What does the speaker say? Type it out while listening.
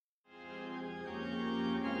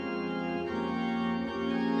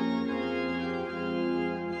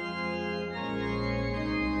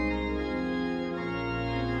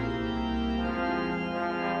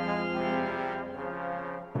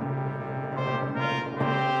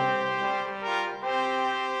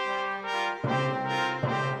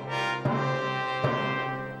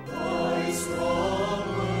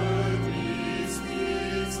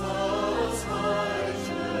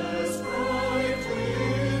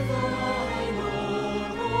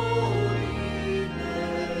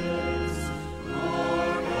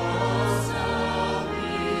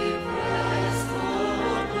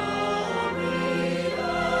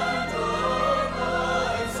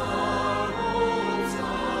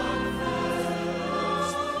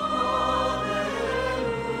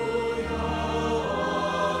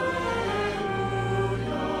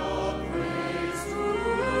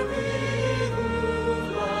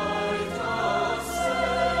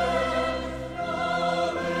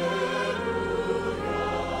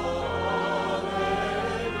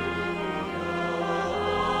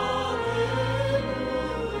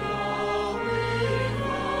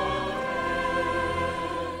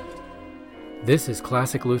This is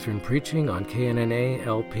Classic Lutheran Preaching on KNNA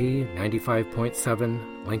LP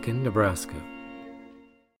 95.7, Lincoln, Nebraska.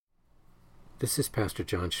 This is Pastor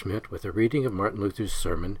John Schmidt with a reading of Martin Luther's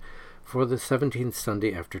sermon for the 17th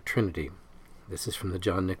Sunday after Trinity. This is from the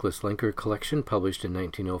John Nicholas Lenker collection, published in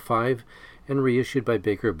 1905 and reissued by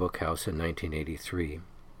Baker Bookhouse in 1983.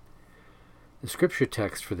 The scripture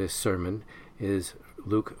text for this sermon is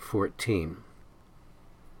Luke 14.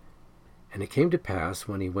 And it came to pass,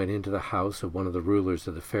 when he went into the house of one of the rulers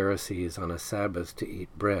of the Pharisees on a Sabbath to eat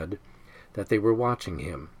bread, that they were watching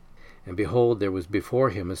him. And behold, there was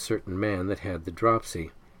before him a certain man that had the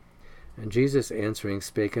dropsy. And Jesus answering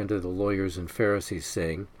spake unto the lawyers and Pharisees,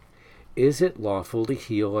 saying, Is it lawful to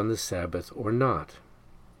heal on the Sabbath or not?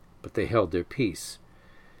 But they held their peace.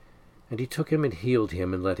 And he took him and healed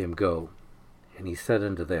him, and let him go. And he said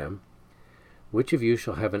unto them, Which of you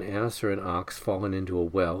shall have an ass or an ox fallen into a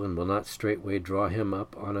well, and will not straightway draw him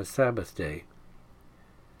up on a Sabbath day?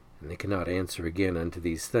 And they cannot answer again unto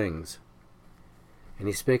these things. And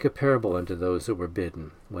he spake a parable unto those that were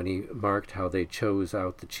bidden, when he marked how they chose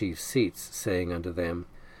out the chief seats, saying unto them,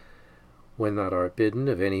 When thou art bidden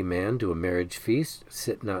of any man to a marriage feast,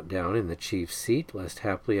 sit not down in the chief seat, lest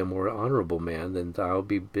haply a more honorable man than thou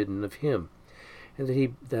be bidden of him, and that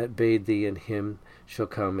he that bade thee and him shall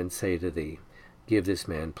come and say to thee, Give this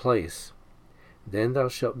man place. Then thou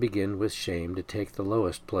shalt begin with shame to take the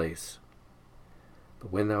lowest place.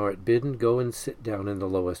 But when thou art bidden, go and sit down in the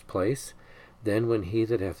lowest place. Then when he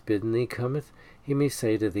that hath bidden thee cometh, he may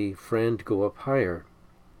say to thee, Friend, go up higher.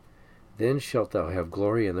 Then shalt thou have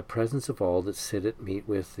glory in the presence of all that sit at meat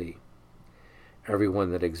with thee. Every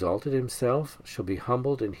one that exalteth himself shall be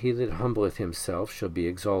humbled, and he that humbleth himself shall be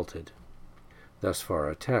exalted. Thus far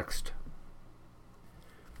a text.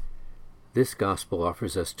 This gospel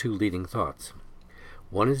offers us two leading thoughts.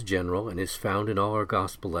 One is general and is found in all our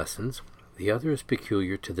gospel lessons. The other is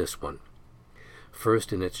peculiar to this one.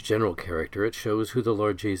 First, in its general character, it shows who the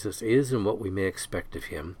Lord Jesus is and what we may expect of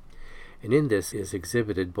him, and in this is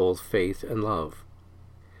exhibited both faith and love.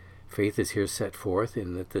 Faith is here set forth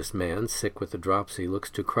in that this man, sick with the dropsy, looks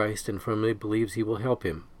to Christ and firmly believes he will help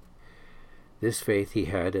him. This faith he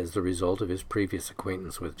had as the result of his previous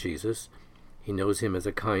acquaintance with Jesus. He knows him as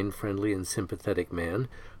a kind, friendly, and sympathetic man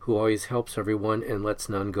who always helps everyone and lets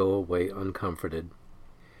none go away uncomforted.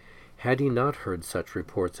 Had he not heard such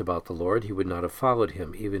reports about the Lord, he would not have followed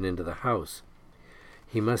him even into the house.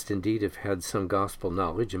 He must indeed have had some gospel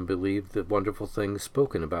knowledge and believed the wonderful things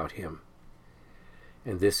spoken about him.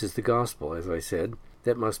 And this is the gospel, as I said,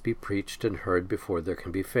 that must be preached and heard before there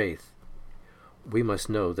can be faith. We must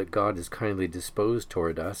know that God is kindly disposed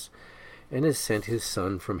toward us, and has sent his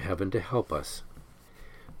Son from heaven to help us.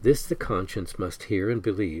 This the conscience must hear and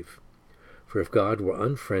believe. For if God were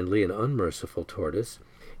unfriendly and unmerciful toward us,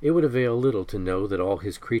 it would avail little to know that all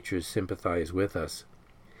his creatures sympathize with us.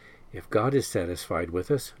 If God is satisfied with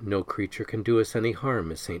us, no creature can do us any harm,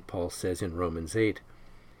 as St. Paul says in Romans 8.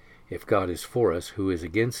 If God is for us, who is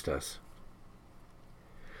against us?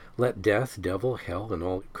 Let death, devil, hell, and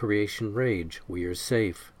all creation rage, we are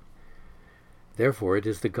safe. Therefore it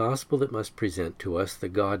is the gospel that must present to us the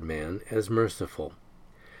God-man as merciful.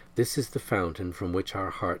 This is the fountain from which our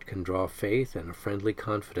heart can draw faith and a friendly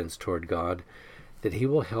confidence toward God, that he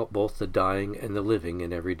will help both the dying and the living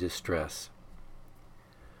in every distress.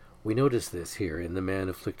 We notice this here in the man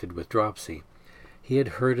afflicted with dropsy. He had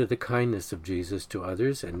heard of the kindness of Jesus to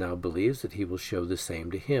others, and now believes that he will show the same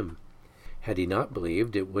to him. Had he not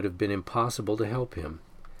believed, it would have been impossible to help him.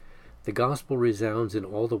 The gospel resounds in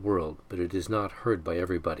all the world, but it is not heard by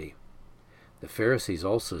everybody. The Pharisees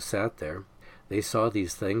also sat there. They saw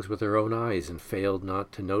these things with their own eyes and failed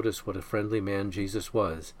not to notice what a friendly man Jesus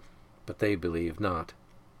was, but they believed not.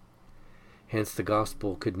 Hence the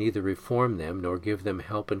gospel could neither reform them nor give them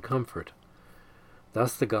help and comfort.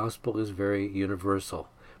 Thus the gospel is very universal,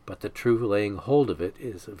 but the true laying hold of it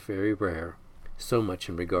is very rare, so much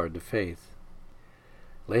in regard to faith.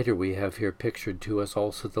 Later we have here pictured to us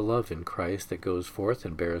also the love in Christ that goes forth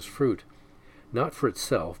and bears fruit, not for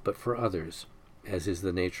itself, but for others, as is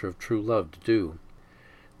the nature of true love to do.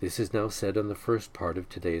 This is now said on the first part of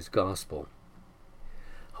today's gospel.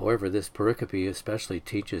 However, this pericope especially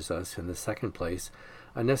teaches us, in the second place,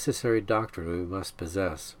 a necessary doctrine we must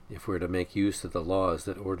possess, if we are to make use of the laws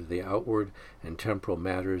that order the outward and temporal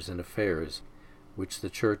matters and affairs, which the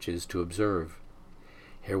Church is to observe.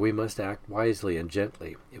 Here we must act wisely and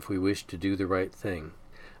gently, if we wish to do the right thing,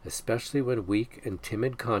 especially when weak and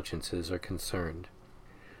timid consciences are concerned.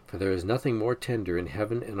 For there is nothing more tender in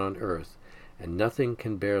heaven and on earth, and nothing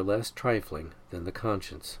can bear less trifling than the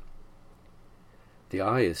conscience. The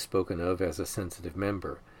eye is spoken of as a sensitive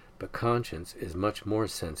member, but conscience is much more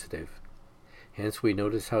sensitive. Hence we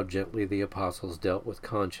notice how gently the apostles dealt with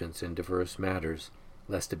conscience in diverse matters,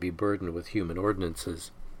 lest it be burdened with human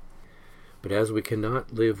ordinances. But as we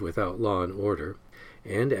cannot live without law and order,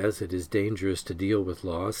 and as it is dangerous to deal with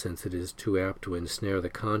law since it is too apt to ensnare the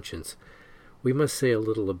conscience, we must say a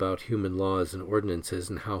little about human laws and ordinances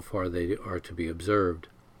and how far they are to be observed.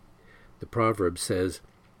 The proverb says,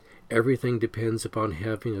 "Everything depends upon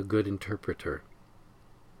having a good interpreter."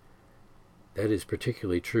 That is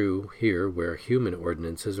particularly true here where human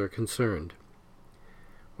ordinances are concerned.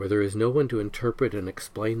 Where there is no one to interpret and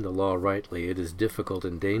explain the law rightly, it is difficult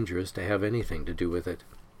and dangerous to have anything to do with it.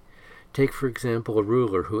 Take, for example, a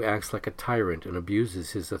ruler who acts like a tyrant and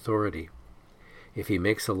abuses his authority. If he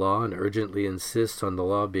makes a law and urgently insists on the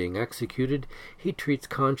law being executed, he treats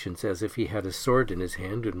conscience as if he had a sword in his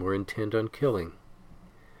hand and were intent on killing.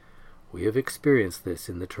 We have experienced this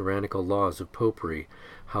in the tyrannical laws of popery,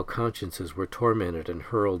 how consciences were tormented and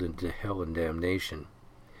hurled into hell and damnation.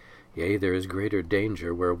 Yea, there is greater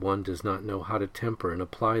danger where one does not know how to temper and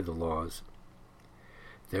apply the laws.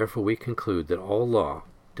 Therefore we conclude that all law,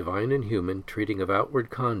 divine and human, treating of outward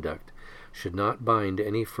conduct, should not bind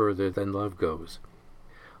any further than love goes.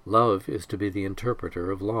 Love is to be the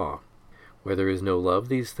interpreter of law. Where there is no love,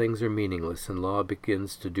 these things are meaningless, and law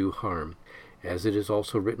begins to do harm, as it is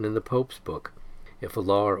also written in the Pope's book, "If a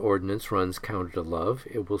law or ordinance runs counter to love,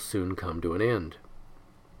 it will soon come to an end."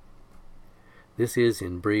 This is,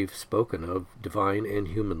 in brief, spoken of divine and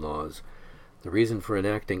human laws. The reason for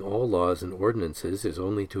enacting all laws and ordinances is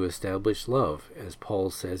only to establish love, as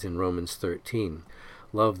Paul says in Romans 13.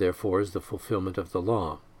 Love, therefore, is the fulfillment of the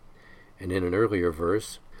law. And in an earlier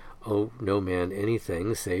verse, "Owe no man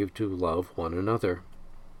anything save to love one another.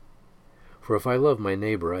 For if I love my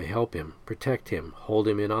neighbor, I help him, protect him, hold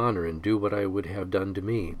him in honor, and do what I would have done to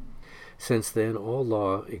me. Since then all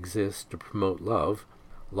law exists to promote love,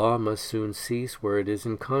 law must soon cease where it is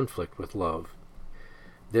in conflict with love.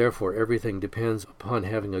 Therefore everything depends upon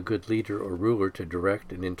having a good leader or ruler to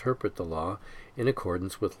direct and interpret the law in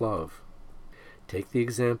accordance with love. Take the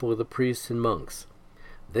example of the priests and monks.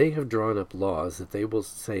 They have drawn up laws that they will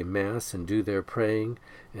say Mass and do their praying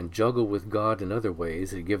and juggle with God in other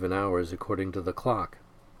ways at given hours according to the clock.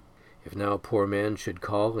 If now a poor man should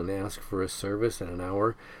call and ask for a service at an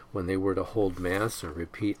hour when they were to hold Mass or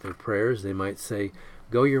repeat their prayers, they might say,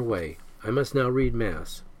 "Go your way, I must now read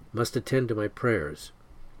Mass, must attend to my prayers."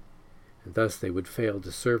 And thus they would fail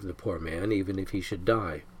to serve the poor man even if he should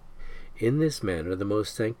die. In this manner the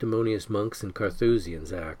most sanctimonious monks and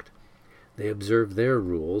Carthusians act. They observe their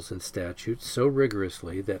rules and statutes so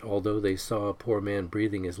rigorously that although they saw a poor man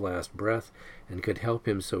breathing his last breath and could help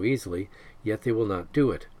him so easily, yet they will not do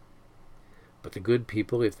it. But the good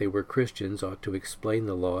people, if they were Christians, ought to explain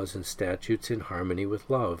the laws and statutes in harmony with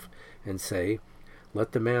love, and say,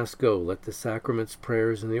 "Let the Mass go, let the sacraments,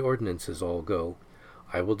 prayers, and the ordinances all go.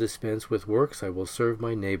 I will dispense with works, I will serve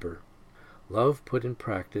my neighbor." Love put in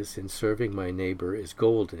practice in serving my neighbor is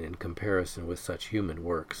golden in comparison with such human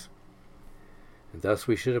works. And thus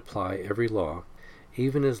we should apply every law,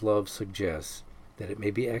 even as love suggests, that it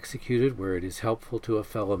may be executed where it is helpful to a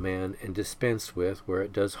fellow man and dispensed with where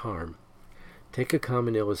it does harm. Take a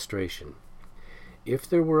common illustration. If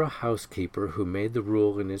there were a housekeeper who made the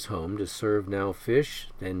rule in his home to serve now fish,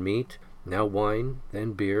 then meat, now wine,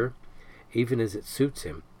 then beer, even as it suits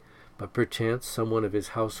him, but perchance someone of his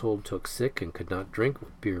household took sick and could not drink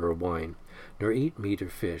beer or wine, nor eat meat or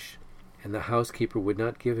fish, and the housekeeper would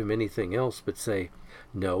not give him anything else but say,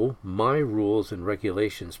 "No, my rules and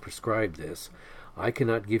regulations prescribe this. I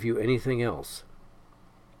cannot give you anything else."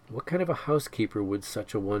 What kind of a housekeeper would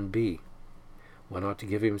such a one be? One ought to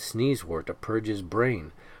give him sneezewort to purge his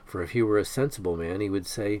brain, for if he were a sensible man he would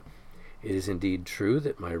say, "It is indeed true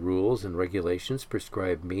that my rules and regulations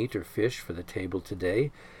prescribe meat or fish for the table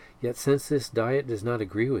today, yet since this diet does not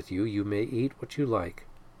agree with you, you may eat what you like."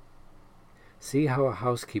 See how a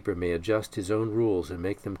housekeeper may adjust his own rules and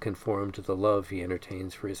make them conform to the love he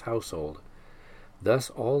entertains for his household.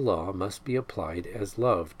 Thus all law must be applied as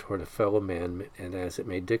love toward a fellow man and as it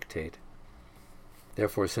may dictate.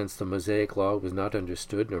 Therefore, since the Mosaic law was not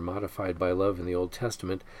understood nor modified by love in the Old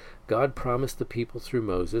Testament, God promised the people through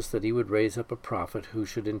Moses that he would raise up a prophet who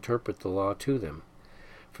should interpret the law to them.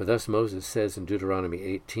 For thus Moses says in Deuteronomy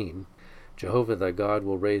 18, "Jehovah thy God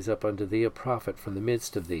will raise up unto thee a prophet from the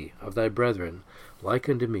midst of thee, of thy brethren, like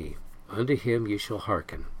unto me. Unto him ye shall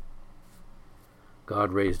hearken."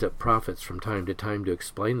 God raised up prophets from time to time to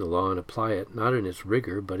explain the law and apply it, not in its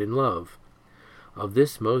rigor, but in love. Of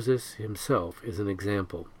this Moses himself is an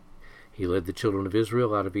example. He led the children of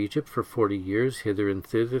Israel out of Egypt for 40 years, hither and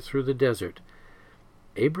thither through the desert.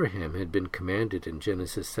 Abraham had been commanded in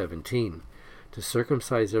Genesis 17 to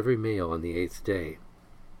circumcise every male on the 8th day.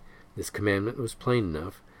 This commandment was plain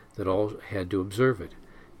enough that all had to observe it,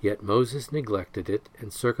 yet Moses neglected it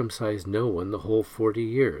and circumcised no one the whole 40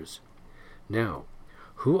 years. Now,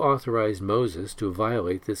 who authorized Moses to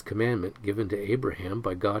violate this commandment given to Abraham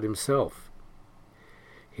by God himself?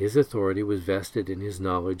 His authority was vested in his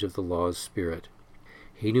knowledge of the law's spirit.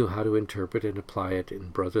 He knew how to interpret and apply it in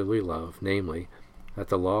brotherly love, namely, that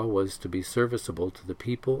the law was to be serviceable to the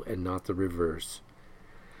people and not the reverse.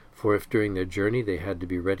 For if during their journey they had to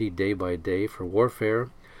be ready day by day for warfare,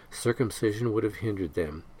 circumcision would have hindered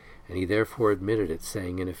them, and he therefore admitted it,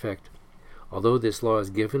 saying in effect, "Although this law is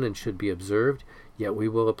given and should be observed, yet we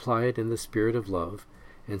will apply it in the spirit of love,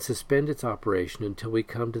 and suspend its operation until we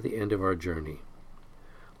come to the end of our journey."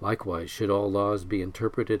 Likewise should all laws be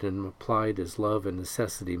interpreted and applied as love and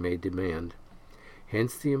necessity may demand.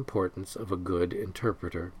 Hence the importance of a good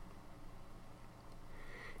interpreter.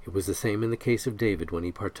 It was the same in the case of David when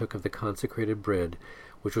he partook of the consecrated bread,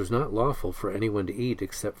 which was not lawful for anyone to eat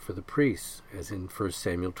except for the priests, as in 1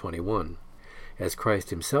 Samuel 21, as Christ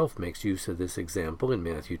himself makes use of this example in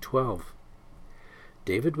Matthew 12.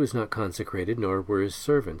 David was not consecrated, nor were his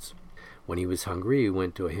servants. When he was hungry, he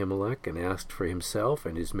went to Ahimelech and asked for himself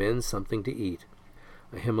and his men something to eat.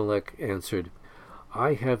 Ahimelech answered,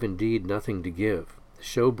 "I have indeed nothing to give. The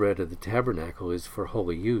showbread of the tabernacle is for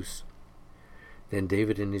holy use." Then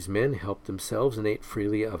David and his men helped themselves and ate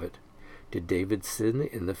freely of it. Did David sin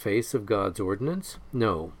in the face of God's ordinance?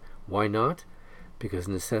 No. Why not? Because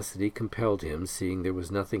necessity compelled him, seeing there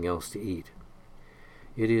was nothing else to eat.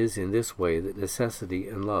 It is in this way that necessity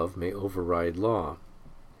and love may override law.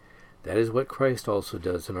 That is what Christ also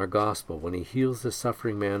does in our gospel when he heals the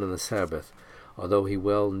suffering man on the Sabbath, although he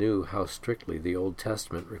well knew how strictly the Old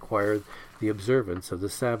Testament required the observance of the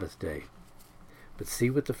Sabbath day. But see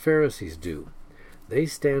what the Pharisees do. They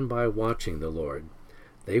stand by watching the Lord.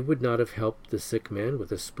 They would not have helped the sick man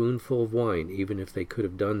with a spoonful of wine, even if they could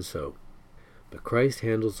have done so. But Christ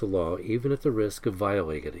handles the law even at the risk of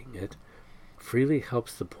violating it, freely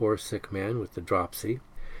helps the poor sick man with the dropsy,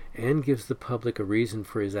 and gives the public a reason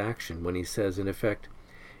for his action when he says, in effect,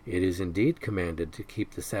 "It is indeed commanded to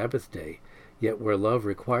keep the Sabbath day, yet where love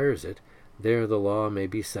requires it, there the law may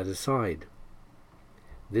be set aside."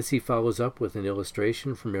 This he follows up with an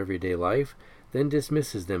illustration from everyday life, then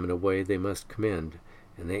dismisses them in a way they must commend,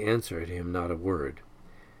 and they answer him not a word.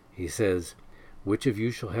 He says, "Which of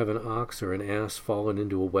you shall have an ox or an ass fallen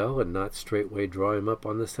into a well, and not straightway draw him up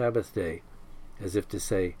on the Sabbath day?" As if to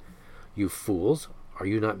say, "You fools, are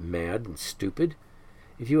you not mad and stupid?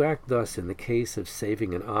 If you act thus in the case of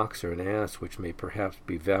saving an ox or an ass which may perhaps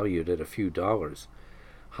be valued at a few dollars,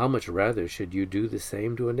 how much rather should you do the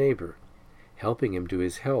same to a neighbor, helping him to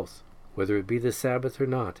his health, whether it be the Sabbath or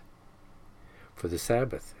not? For the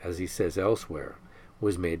Sabbath, as he says elsewhere,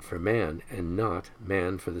 was made for man, and not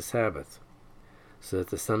man for the Sabbath, so that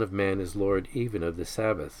the Son of Man is Lord even of the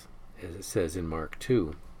Sabbath, as it says in Mark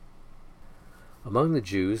 2. Among the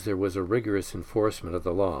Jews there was a rigorous enforcement of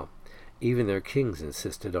the law. Even their kings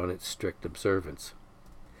insisted on its strict observance.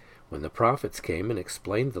 When the prophets came and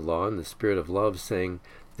explained the law in the spirit of love, saying,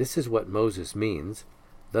 "This is what Moses means,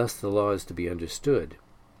 thus the law is to be understood,"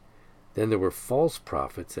 then there were false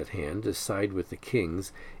prophets at hand to side with the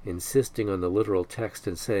kings, insisting on the literal text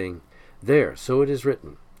and saying, "There, so it is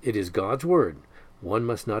written. It is God's word. One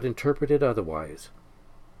must not interpret it otherwise."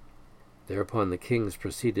 Thereupon the kings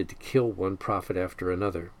proceeded to kill one prophet after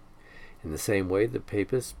another. In the same way the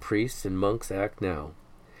papists, priests, and monks act now.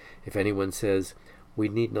 If anyone says, "We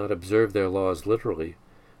need not observe their laws literally,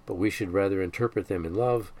 but we should rather interpret them in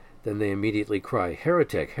love," then they immediately cry,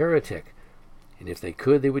 "Heretic, heretic!" And if they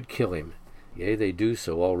could, they would kill him. Yea, they do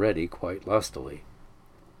so already quite lustily.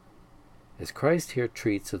 As Christ here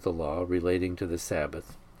treats of the law relating to the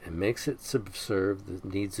Sabbath, and makes it subserve the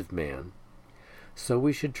needs of man, so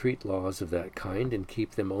we should treat laws of that kind and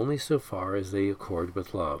keep them only so far as they accord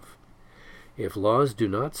with love. If laws do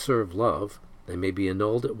not serve love, they may be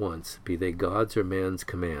annulled at once, be they God's or man's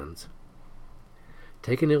commands.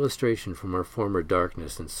 Take an illustration from our former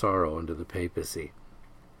darkness and sorrow under the papacy.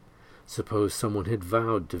 Suppose someone had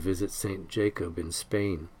vowed to visit St. Jacob in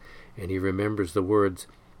Spain, and he remembers the words,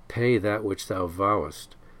 "Pay that which thou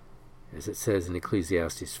vowest," as it says in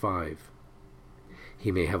Ecclesiastes 5.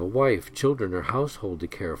 He may have a wife, children, or household to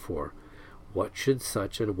care for. What should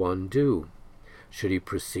such an one do? Should he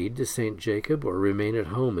proceed to St. Jacob, or remain at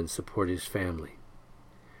home and support his family?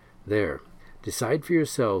 There, decide for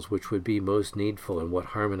yourselves which would be most needful and what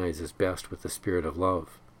harmonizes best with the spirit of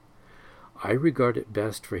love. I regard it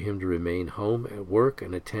best for him to remain home at work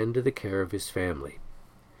and attend to the care of his family.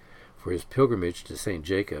 for his pilgrimage to St.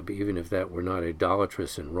 Jacob, even if that were not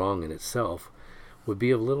idolatrous and wrong in itself, would be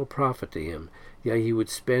of little profit to him, yet he would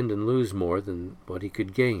spend and lose more than what he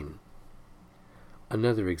could gain.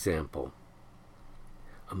 Another example.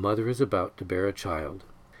 A mother is about to bear a child.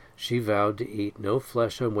 She vowed to eat no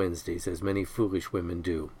flesh on Wednesdays, as many foolish women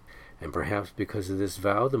do, and perhaps because of this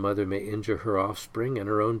vow the mother may injure her offspring and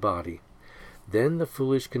her own body. Then the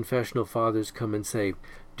foolish confessional fathers come and say,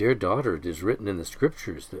 "Dear daughter, it is written in the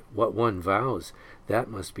Scriptures that what one vows, that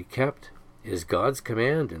must be kept. It is God's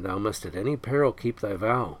command, and thou must at any peril keep thy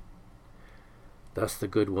vow." Thus the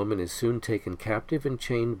good woman is soon taken captive and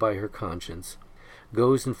chained by her conscience,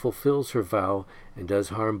 goes and fulfills her vow, and does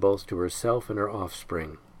harm both to herself and her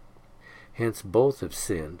offspring. Hence both have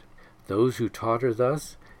sinned, those who taught her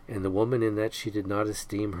thus, and the woman in that she did not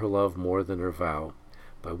esteem her love more than her vow,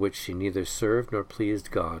 by which she neither served nor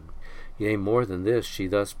pleased God. Yea, more than this, she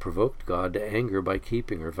thus provoked God to anger by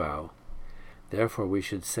keeping her vow. Therefore we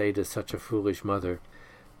should say to such a foolish mother,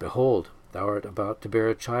 "Behold, thou art about to bear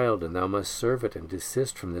a child, and thou must serve it and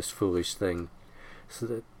desist from this foolish thing, so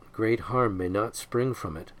that great harm may not spring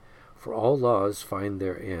from it, for all laws find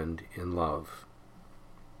their end in love."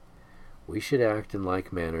 We should act in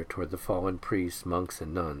like manner toward the fallen priests, monks,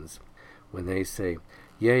 and nuns, when they say,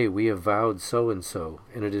 "Yea, we have vowed so and so,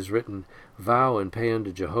 and it is written, Vow and pay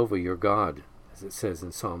unto Jehovah your God," as it says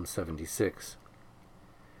in Psalm 76.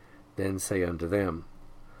 Then say unto them,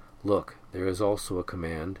 "Look, there is also a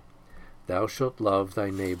command, Thou shalt love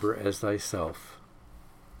thy neighbor as thyself."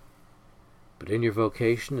 But in your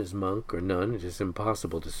vocation as monk or nun it is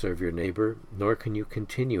impossible to serve your neighbor, nor can you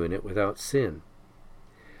continue in it without sin.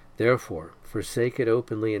 Therefore, forsake it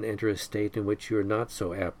openly and enter a state in which you are not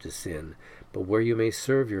so apt to sin, but where you may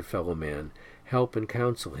serve your fellow man, help and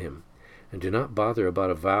counsel him, and do not bother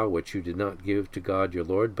about a vow which you did not give to God your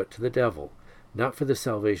Lord, but to the devil, not for the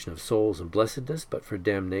salvation of souls and blessedness, but for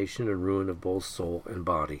damnation and ruin of both soul and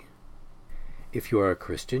body. If you are a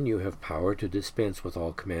Christian, you have power to dispense with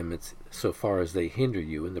all commandments so far as they hinder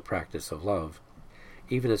you in the practice of love,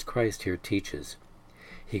 even as Christ here teaches.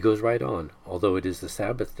 He goes right on, although it is the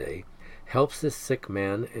Sabbath day, helps this sick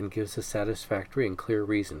man and gives a satisfactory and clear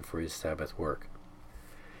reason for his Sabbath work.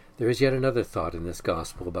 There is yet another thought in this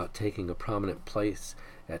gospel about taking a prominent place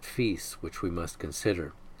at feasts which we must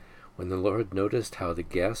consider. When the Lord noticed how the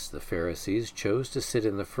guests, the Pharisees, chose to sit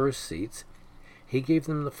in the first seats, he gave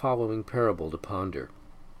them the following parable to ponder.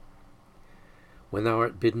 "When thou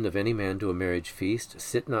art bidden of any man to a marriage feast,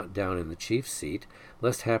 sit not down in the chief seat,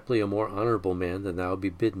 lest haply a more honorable man than thou be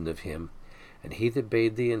bidden of him. And he that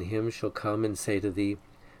bade thee and him shall come and say to thee,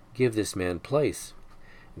 Give this man place.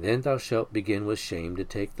 Then thou shalt begin with shame to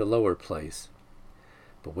take the lower place.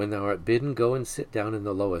 But when thou art bidden, go and sit down in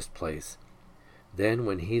the lowest place. Then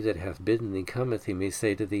when he that hath bidden thee cometh, he may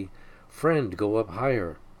say to thee, Friend, go up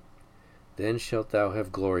higher. Then shalt thou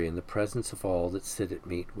have glory in the presence of all that sit at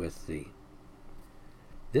meat with thee."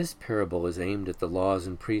 This parable is aimed at the laws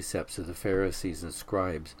and precepts of the Pharisees and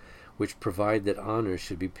scribes, which provide that honor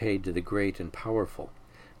should be paid to the great and powerful,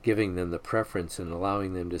 giving them the preference and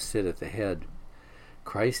allowing them to sit at the head.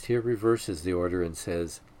 Christ here reverses the order and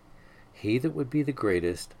says, "He that would be the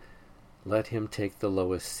greatest, let him take the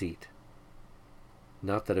lowest seat."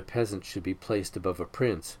 Not that a peasant should be placed above a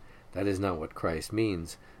prince. That is not what Christ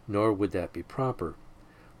means, nor would that be proper.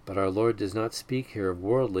 But our Lord does not speak here of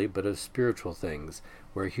worldly, but of spiritual things,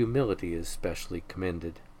 where humility is specially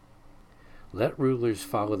commended. Let rulers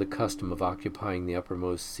follow the custom of occupying the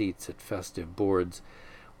uppermost seats at festive boards.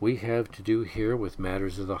 We have to do here with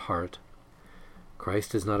matters of the heart.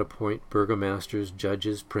 Christ does not appoint burgomasters,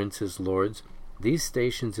 judges, princes, lords. These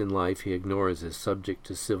stations in life he ignores as subject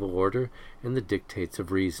to civil order and the dictates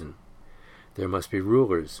of reason. There must be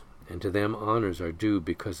rulers, and to them honors are due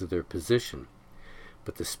because of their position.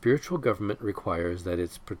 But the spiritual government requires that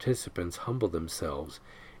its participants humble themselves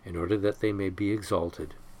in order that they may be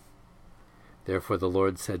exalted. Therefore the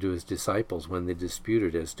Lord said to his disciples when they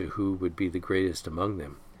disputed as to who would be the greatest among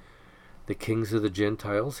them, "The kings of the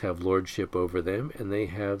Gentiles have lordship over them, and they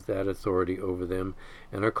have that authority over them,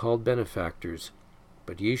 and are called benefactors.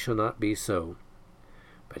 But ye shall not be so.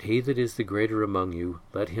 But he that is the greater among you,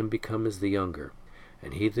 let him become as the younger,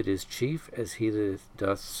 and he that is chief as he that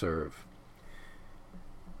doth serve."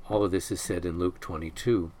 All of this is said in Luke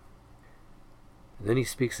 22. And then he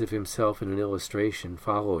speaks of himself in an illustration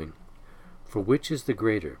following. "For which is the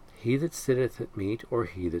greater, he that sitteth at meat, or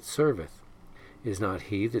he that serveth? Is not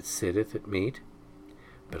he that sitteth at meat?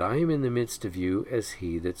 But I am in the midst of you as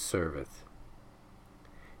he that serveth."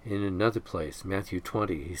 In another place, Matthew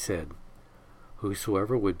 20, he said,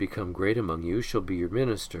 "Whosoever would become great among you shall be your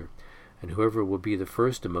minister, and whoever will be the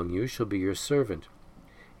first among you shall be your servant.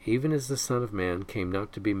 Even as the Son of Man came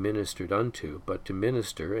not to be ministered unto, but to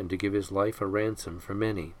minister, and to give his life a ransom for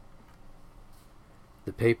many."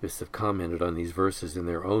 The papists have commented on these verses in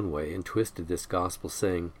their own way, and twisted this gospel,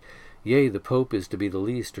 saying, "Yea, the Pope is to be the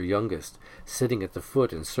least or youngest, sitting at the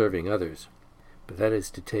foot and serving others." But that is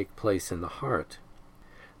to take place in the heart.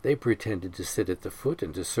 They pretended to sit at the foot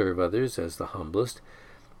and to serve others as the humblest,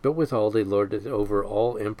 but withal they lorded over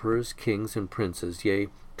all emperors, kings, and princes, yea,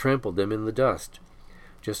 trampled them in the dust,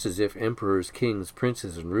 just as if emperors, kings,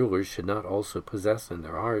 princes, and rulers should not also possess in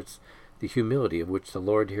their hearts the humility of which the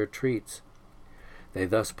Lord here treats. They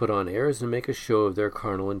thus put on airs and make a show of their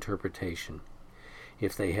carnal interpretation.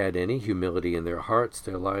 If they had any humility in their hearts,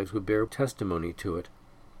 their lives would bear testimony to it.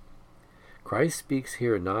 Christ speaks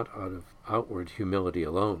here not out of outward humility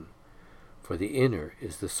alone, for the inner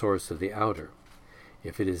is the source of the outer.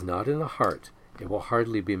 If it is not in the heart, it will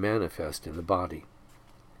hardly be manifest in the body.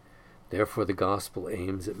 Therefore the gospel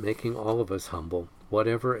aims at making all of us humble,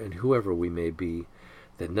 whatever and whoever we may be,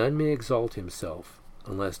 that none may exalt himself,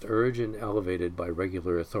 unless urged and elevated by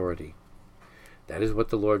regular authority. That is what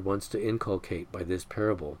the Lord wants to inculcate by this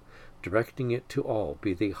parable, directing it to all,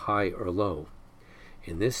 be they high or low.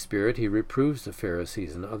 In this spirit he reproves the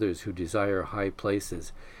Pharisees and others who desire high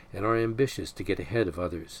places and are ambitious to get ahead of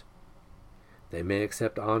others. They may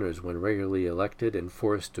accept honors when regularly elected and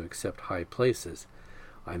forced to accept high places.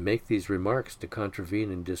 I make these remarks to contravene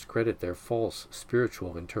and discredit their false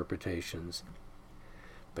spiritual interpretations.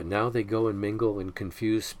 But now they go and mingle and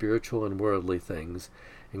confuse spiritual and worldly things,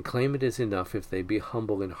 and claim it is enough if they be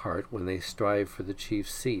humble in heart when they strive for the chief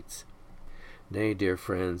seats. Nay, dear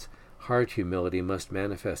friends, heart humility must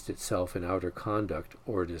manifest itself in outer conduct,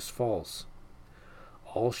 or it is false.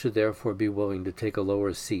 All should therefore be willing to take a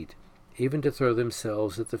lower seat, even to throw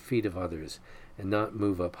themselves at the feet of others, and not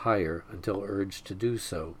move up higher until urged to do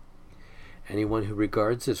so. Anyone who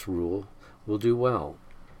regards this rule will do well,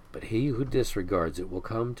 but he who disregards it will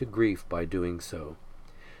come to grief by doing so.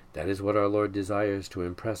 That is what our Lord desires to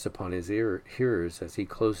impress upon his hearers as he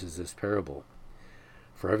closes this parable.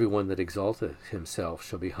 For everyone that exalteth himself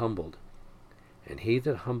shall be humbled, and he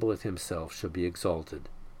that humbleth himself shall be exalted.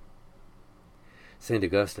 St.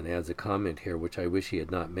 Augustine adds a comment here which I wish he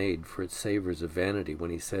had not made, for it savors of vanity,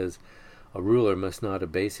 when he says, "A ruler must not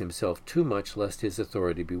abase himself too much, lest his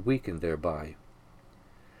authority be weakened thereby."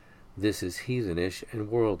 This is heathenish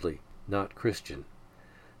and worldly, not Christian.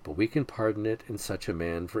 But we can pardon it in such a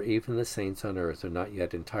man, for even the saints on earth are not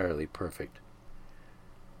yet entirely perfect.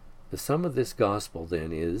 The sum of this gospel,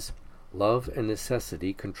 then, is, love and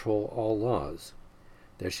necessity control all laws.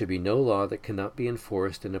 There should be no law that cannot be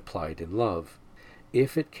enforced and applied in love.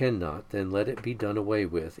 If it cannot, then let it be done away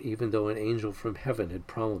with, even though an angel from heaven had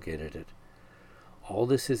promulgated it. All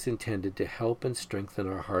this is intended to help and strengthen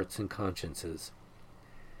our hearts and consciences.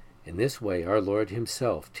 In this way our Lord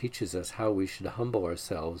himself teaches us how we should humble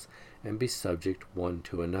ourselves and be subject one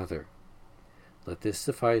to another. Let this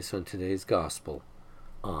suffice on today's gospel.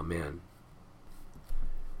 Amen.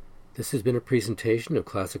 This has been a presentation of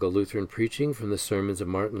Classical Lutheran Preaching from the Sermons of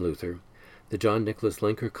Martin Luther, the John Nicholas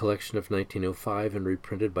Lenker collection of 1905 and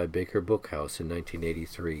reprinted by Baker Bookhouse in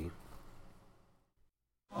 1983.